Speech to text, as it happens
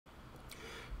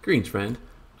Greetings, friend.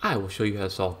 I will show you how to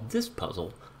solve this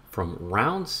puzzle from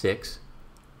round 6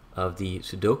 of the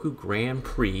Sudoku Grand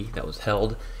Prix that was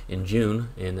held in June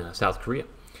in South Korea.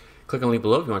 Click on the link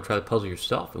below if you want to try the puzzle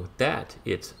yourself. And with that,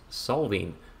 it's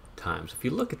solving time. So if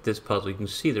you look at this puzzle, you can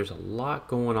see there's a lot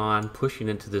going on pushing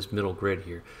into this middle grid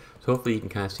here. So hopefully you can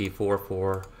kind of see 4,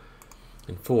 4,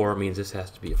 and 4 means this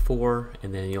has to be a 4.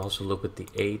 And then you also look at the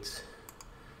 8s.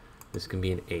 This can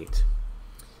be an 8.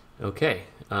 Okay,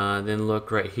 then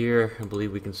look right here. I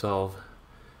believe we can solve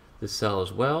this cell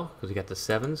as well because we got the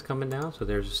 7s coming down. So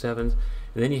there's the 7s,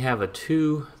 and then you have a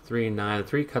 2, 3, and 9. The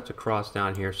 3 cuts across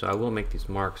down here, so I will make these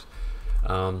marks.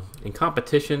 In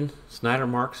competition, Snyder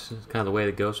marks is kind of the way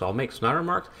to go. So I'll make Snyder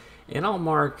marks, and I'll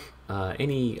mark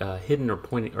any hidden or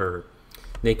pointing or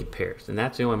naked pairs, and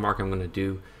that's the only mark I'm going to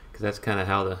do because that's kind of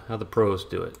how the pros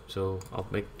do it. So I'll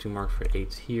make 2 marks for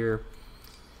 8s here.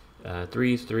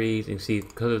 3s, 3s, you can see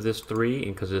because of this 3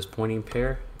 and because of this pointing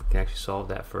pair, you can actually solve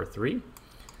that for a 3.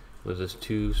 There's just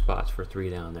 2 spots for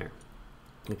 3 down there.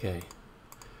 Okay,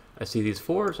 I see these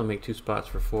 4s, I'll make 2 spots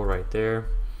for 4 right there.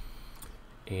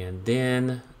 And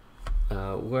then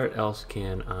what else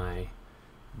can I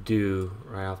do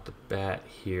right off the bat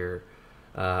here?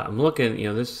 I'm looking,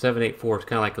 this 7, 8, 4 is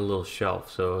kind of like a little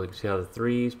shelf. So you can see how the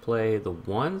 3s play the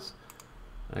 1s.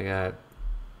 I got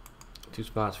 2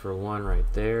 spots for 1 right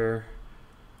there.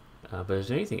 But is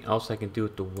there anything else I can do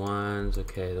with the 1s?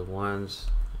 Okay, the 1s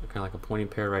are kind of like a pointing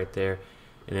pair right there.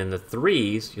 And then the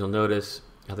 3s, you'll notice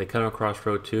how they come across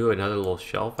row 2, another little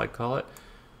shelf I call it.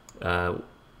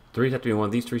 3s have to be one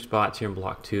of these 3 spots here in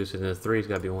block 2, so then the 3's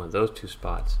got to be one of those 2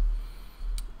 spots.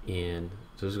 And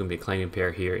so this is going to be a claiming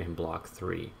pair here in block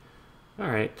 3.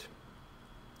 Alright.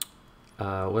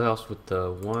 What else with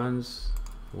the 1s?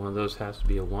 One of those has to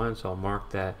be a 1, so I'll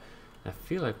mark that. I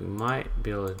feel like we might be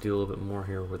able to do a little bit more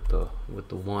here with the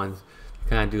 1s.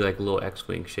 Kind of do like little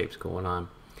X-wing shapes going on.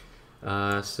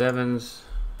 7s,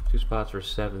 2 spots for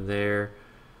 7 there.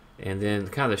 And then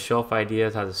kind of the shelf idea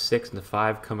is how the 6 and the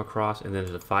 5 come across, and then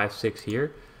there's a 5, 6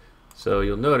 here. So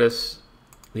you'll notice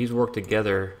these work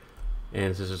together,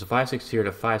 and since there's a 5, 6 here and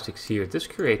a 5, 6 here, this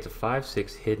creates a 5,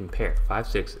 6 hidden pair. 5,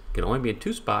 6 can only be in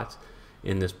 2 spots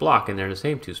in this block, and they're in the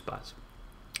same 2 spots.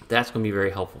 That's going to be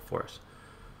very helpful for us.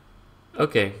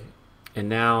 Okay, and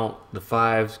now the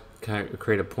 5s kind of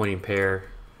create a pointing pair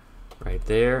right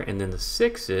there, and then the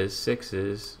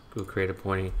 6s will create a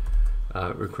pointing,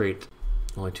 will create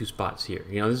only 2 spots here.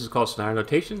 This is called Snyder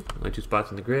notation, only 2 spots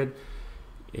in the grid.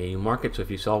 And you mark it, so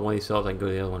if you solve one of these cells, I can go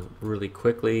to the other one really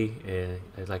quickly.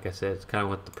 And like I said, it's kind of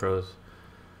what the pros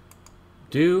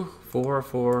do. 4,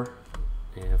 4,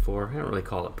 and 4. I don't really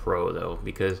call it pro though,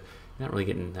 because you're not really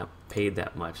getting paid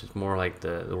that much. It's more like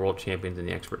the world champions and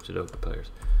the expert Sudoku players.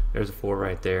 There's a 4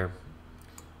 right there.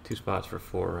 2 spots for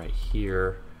 4 right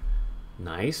here.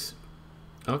 Nice.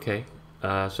 Okay,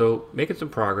 so making some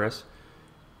progress.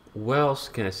 What else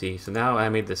can I see? So now I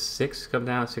made the 6 come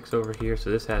down, 6 over here. So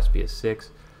this has to be a 6.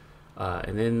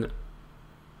 And then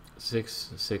 6,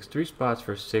 6, 3 spots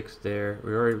for 6 there.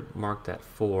 We already marked that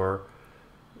 4.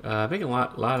 Making a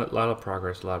lot of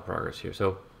progress here.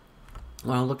 So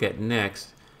what I'll look at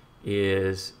next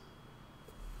is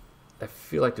I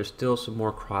feel like there's still some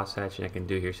more cross hatching I can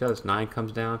do here. See how this 9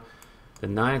 comes down? The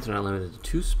 9s are not limited to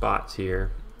 2 spots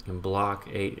here in block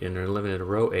 8, and they're limited to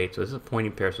row 8. So this is a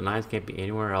pointing pair, so 9s can't be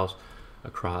anywhere else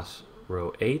across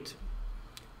row 8.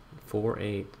 4,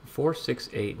 8, 4, 6,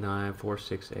 8, 9, 4,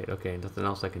 6, 8. Okay, nothing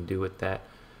else I can do with that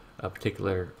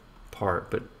particular part.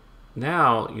 But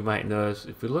now you might notice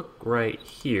if we look right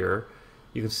here,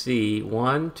 you can see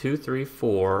 1, 2, 3,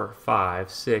 4, 5,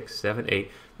 6, 7,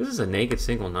 8. This is a naked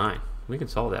single 9. We can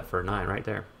solve that for a 9 right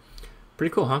there.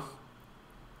 Pretty cool, huh?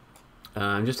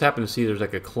 Just happen to see there's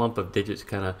like a clump of digits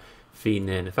kind of feeding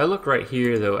in. If I look right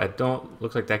here, though,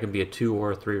 looks like that could be a 2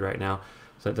 or a 3 right now,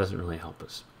 so that doesn't really help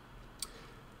us.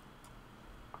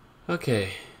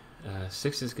 Okay,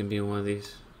 6s can be in one of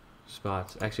these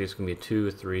spots. Actually, it's going to be a 2,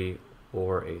 a 3,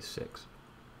 or a 6.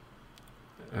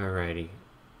 Alrighty.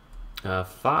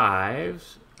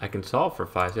 5s, I can solve for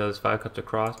 5. See how this 5 cuts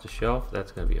across the shelf?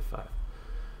 That's going to be a 5.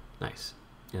 Nice.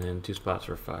 And then 2 spots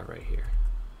for 5 right here.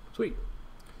 Sweet.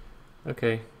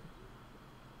 Okay.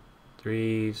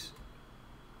 3s.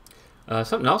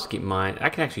 Something else to keep in mind, I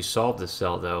can actually solve this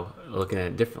cell though, looking at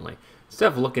it differently.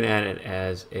 Instead of looking at it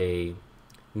as a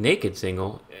naked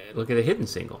single, look at a hidden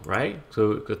single, right?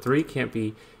 So the 3 can't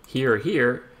be here or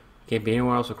here, can't be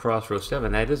anywhere else across row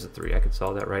 7. That is a 3. I could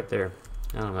solve that right there.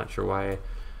 I'm not sure why I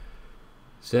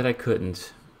said I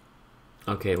couldn't.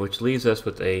 Okay, which leaves us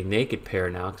with a naked pair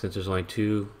now, since there's only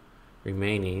 2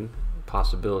 remaining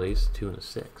possibilities, 2 and a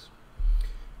 6.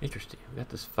 Interesting. We got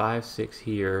this 5, 6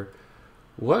 here.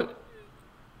 What?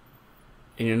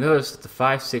 And you'll notice that the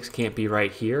 5, 6 can't be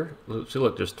right here. So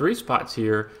look, there's 3 spots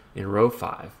here in row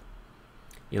 5.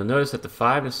 You'll notice that the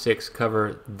 5 and 6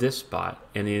 cover this spot,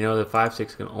 and you know the 5,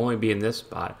 6 can only be in this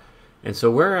spot. And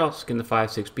so where else can the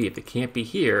 5, 6 be? If it can't be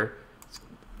here,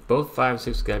 both 5 and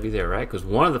 6 got to be there, right? Because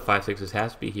one of the 5, 6s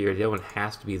has to be here, the other one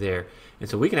has to be there. And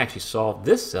so we can actually solve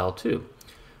this cell too.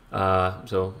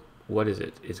 So what is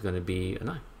it? It's going to be a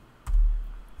 9.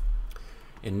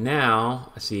 And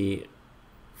now I see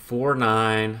 4,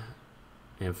 9,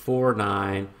 and 4,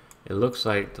 9. It looks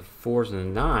like the 4s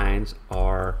and the 9s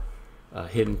are a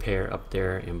hidden pair up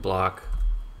there in block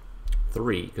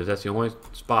 3, because that's the only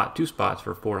spot, 2 spots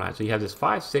for 4, 9. So you have this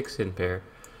 5, 6 hidden pair,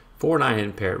 4, 9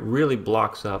 hidden pair. It really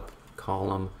blocks up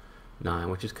column 9,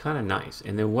 which is kind of nice.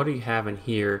 And then what do you have in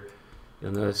here?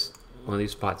 You'll notice one of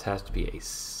these spots has to be a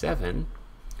 7,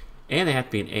 and they have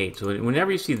to be an 8. So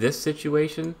whenever you see this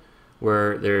situation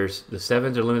where there's the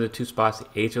 7s are limited to 2 spots, the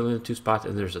 8s are limited to 2 spots,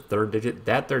 and there's a third digit,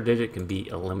 that third digit can be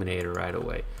eliminated right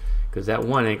away, because that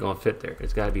 1 ain't going to fit there.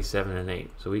 It's got to be 7 and 8.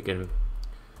 So we can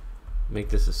make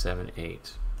this a 7,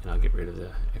 8, and I'll get rid of the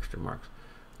extra marks.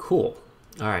 Cool.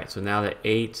 All right, so now the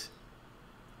 8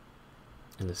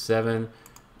 and the 7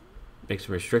 make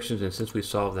some restrictions, and since we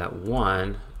solved that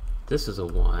 1, this is a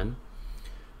 1.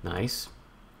 Nice.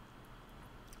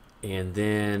 And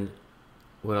then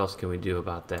what else can we do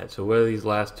about that? So what are these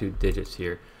last 2 digits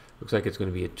here? Looks like it's going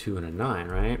to be a 2 and a 9,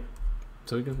 right?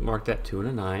 So we can mark that 2 and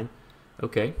a 9.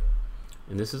 Okay.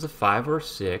 And this is a 5 or a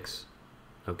 6.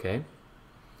 Okay.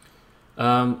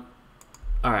 All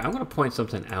right, I'm going to point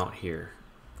something out here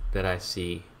that I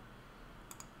see.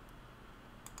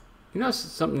 You know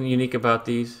something unique about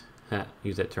these?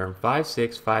 Use that term. 5,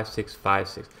 6, 5, 6, 5,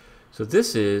 6. So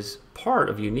this is part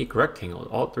of unique rectangles.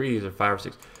 All 3 of these are 5 or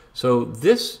 6. So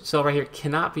this cell right here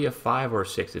cannot be a 5 or a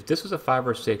 6. If this was a 5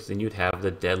 or 6, then you'd have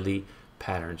the deadly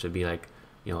pattern. So it'd be like,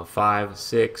 you know, a 5,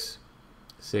 6,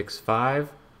 6,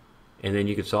 5, and then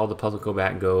you could solve the puzzle, go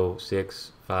back and go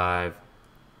 6, 5,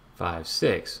 5,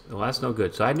 6. Well, that's no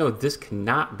good. So I know this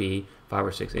cannot be 5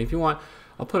 or 6. And if you want,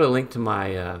 I'll put a link to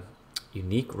my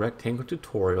unique rectangle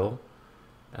tutorial.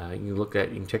 You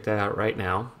can check that out right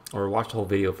now, or watch the whole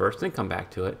video first, then come back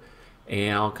to it.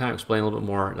 And I'll kind of explain a little bit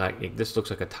more. Like this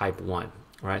looks like a type 1,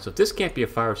 right? So if this can't be a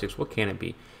 5 or 6, what can it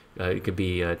be? It could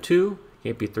be 2, it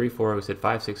can't be 3, 4, we said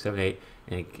 5, 6, 7, 8,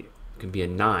 and it can be a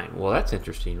 9. Well, that's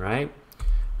interesting, right?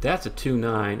 That's a 2,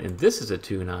 9, and this is a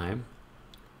 2, 9.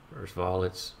 First of all,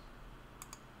 let's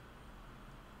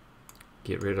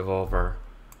get rid of all of our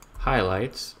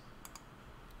highlights.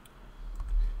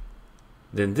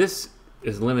 Then this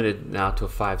is limited now to a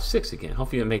 5, 6 again.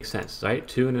 Hopefully it makes sense, right?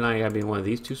 2 and a 9 got to be in one of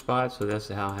these 2 spots, so that's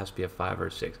how it has to be a 5 or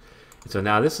a 6. And so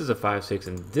now this is a 5, 6,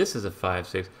 and this is a 5,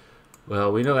 6.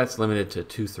 Well, we know that's limited to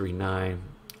 2, 3, 9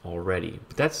 already.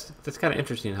 But that's kind of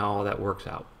interesting how all that works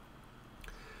out.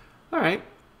 All right.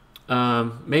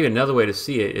 Maybe another way to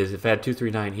see it is if I had 2, 3,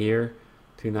 9 here,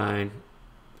 2, 9,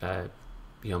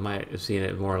 you know, might have seen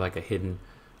it more like a hidden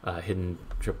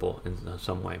triple in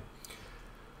some way.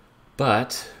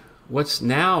 But what's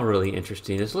now really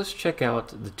interesting is let's check out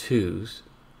the 2s.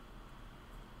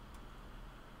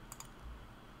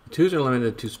 The 2s are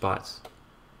limited to 2 spots.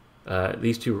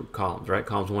 These 2 columns, right?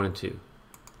 Columns 1 and 2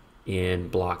 in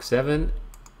block 7.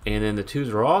 And then the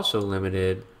 2s are also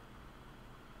limited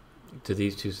to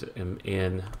these 2s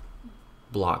in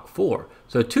block 4.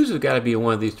 So the 2s have got to be in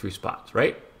one of these 3 spots,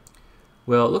 right?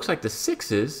 Well, it looks like the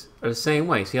 6s are the same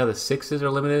way. See how the 6s are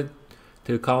limited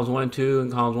to columns 1 and 2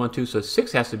 and columns 1 and 2. So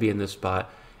 6 has to be in this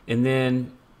spot. And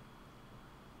then,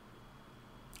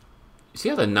 see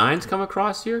how the 9s come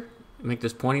across here? Make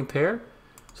this pointing pair.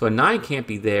 So a 9 can't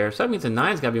be there. So that means the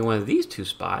 9's got to be in one of these 2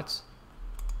 spots.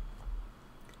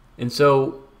 And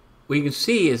so what you can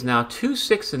see is now 2,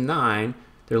 6, and 9,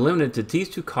 they're limited to these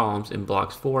 2 columns in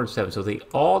blocks 4 and 7. So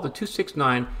the 2, 6,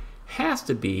 9 has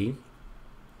to be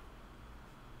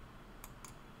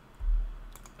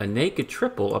a naked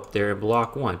triple up there in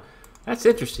block 1. That's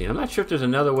interesting. I'm not sure if there's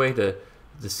another way to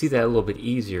see that a little bit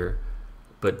easier,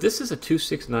 but this is a 2,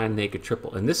 6, 9 naked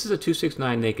triple, and this is a 2, 6,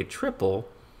 9 naked triple,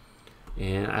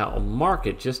 and I'll mark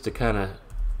it just to kind of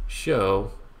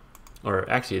show, or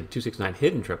actually a 2, 6, 9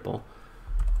 hidden triple.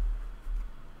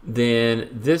 Then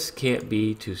this can't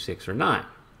be 2, 6, or 9.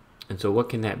 And so what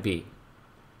can that be?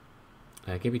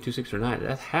 It can't be 2, 6, or 9.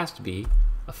 That has to be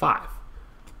a 5.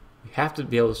 We have to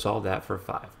be able to solve that for a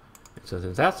 5. And so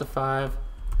since that's a 5,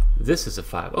 this is a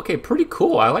 5. Okay, pretty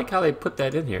cool. I like how they put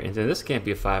that in here. And then this can't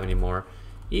be a 5 anymore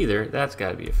either. That's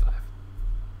got to be a 5.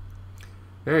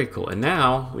 Very cool. And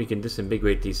now we can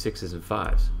disambiguate these 6s and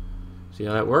 5s. So See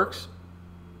how that works?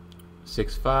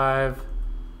 6, 5,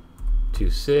 2,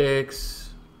 6,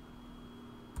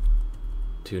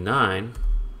 2, 9.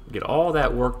 Get all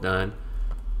that work done.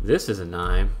 This is a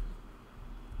 9.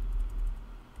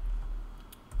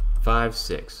 5,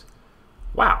 6.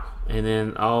 Wow. And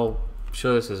then I'll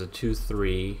show this as a 2,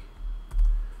 3.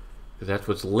 Because that's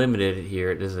what's limited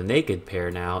here. This is a naked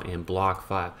pair now in block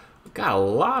 5. We've got a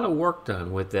lot of work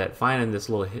done with that. Finding this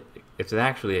little, it's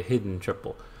actually a hidden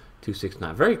triple. 2, 6,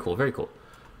 9. Very cool, very cool.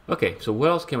 Okay, so what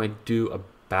else can I do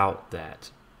about that?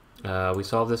 We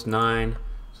solved this 9,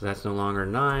 so that's no longer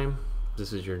 9.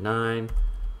 This is your 9,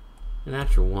 and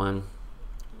that's your 1.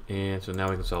 And so now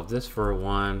we can solve this for a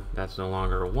 1. That's no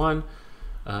longer a 1.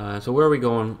 So where are we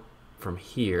going from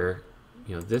here?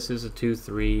 You know, this is a 2,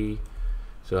 3.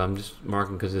 So I'm just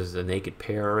marking because this is a naked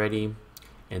pair already.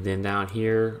 And then down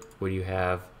here, what do you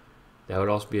have? That would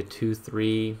also be a 2,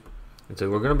 3. And so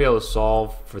we're going to be able to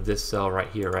solve for this cell right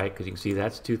here, right? Because you can see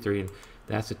that's 2, 3, and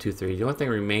that's a 2, 3. The only thing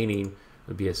remaining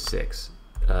would be a 6.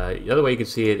 The other way you can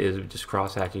see it is just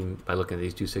cross-hatching by looking at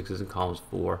these two 6s in columns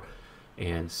 4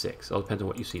 and 6. It all depends on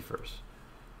what you see first.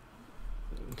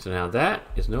 So now that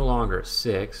is no longer a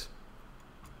 6.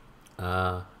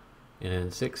 And then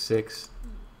 6, 6.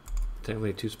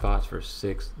 Technically 2 spots for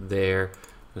 6 there.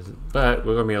 But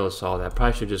we're going to be able to solve that.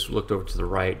 Probably should have just looked over to the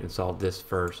right and solved this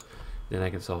first. Then I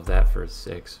can solve that for a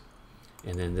 6.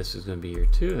 And then this is going to be your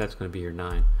 2, and that's going to be your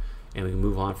 9. And we can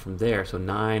move on from there. So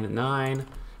 9, 9.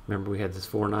 Remember we had this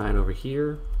 4, 9 over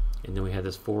here. And then we had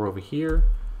this 4 over here.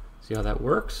 See how that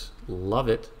works? Love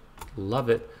it. Love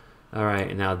it. All right,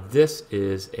 and now this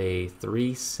is a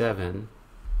 3, 7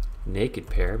 naked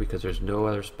pair because there's no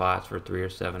other spots for 3 or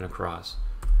 7 across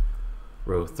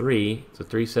row 3. So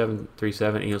 3, 7, 3,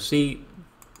 7. And you'll see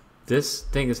this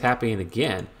thing is happening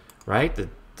again, right? The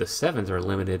 7s are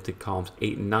limited to columns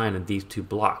 8 and 9 in these two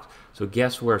blocks. So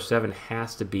guess where 7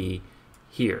 has to be?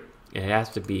 Here. It has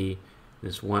to be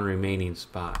this one remaining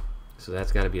spot. So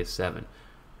that's got to be a 7,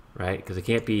 right? Because it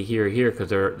can't be here or here because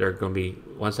they're going to be,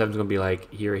 one 7 is going to be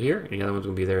like here or here, and the other one's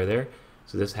going to be there or there.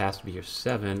 So this has to be your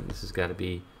 7. This has got to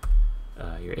be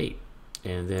your 8.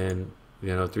 And then,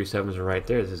 you know, 3 7s are right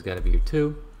there. This has got to be your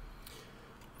 2.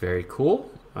 Very cool.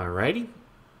 Alrighty.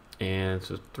 And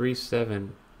so 3,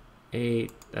 7,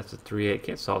 8, that's a 3, 8.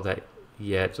 Can't solve that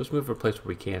yet. So let's move to a place where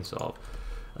we can solve.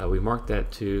 We marked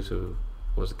that 2, so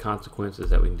what was the consequences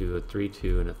that we can do a 3,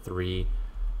 2, and a 3,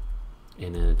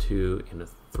 and then a 2, and a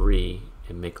 3,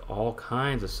 and make all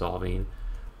kinds of solving,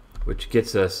 which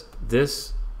gets us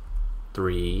this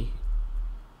 3,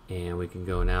 and we can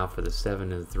go now for the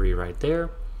 7 and the 3 right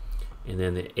there, and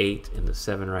then the 8 and the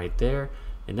 7 right there,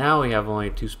 and now we have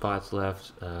only 2 spots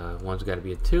left. One's got to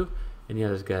be a 2, and the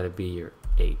other's got to be your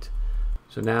 8.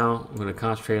 So now I'm going to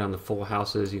concentrate on the full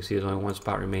houses. You can see there's only 1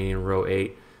 spot remaining in row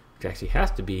 8, which actually has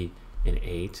to be an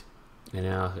 8. And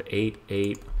now 8,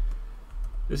 8.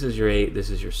 This is your 8. This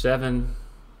is your 7.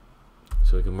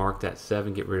 So we can mark that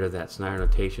 7, get rid of that Snyder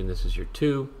notation. This is your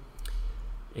 2.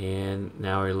 And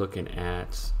now we're looking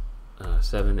at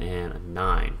 7 and a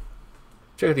 9.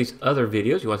 Check out these other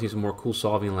videos. You want to see some more cool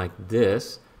solving like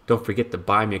this. Don't forget to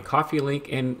buy me a coffee link.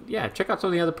 And yeah, check out some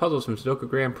of the other puzzles from Sudoku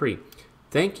Grand Prix.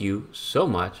 Thank you so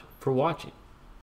much for watching.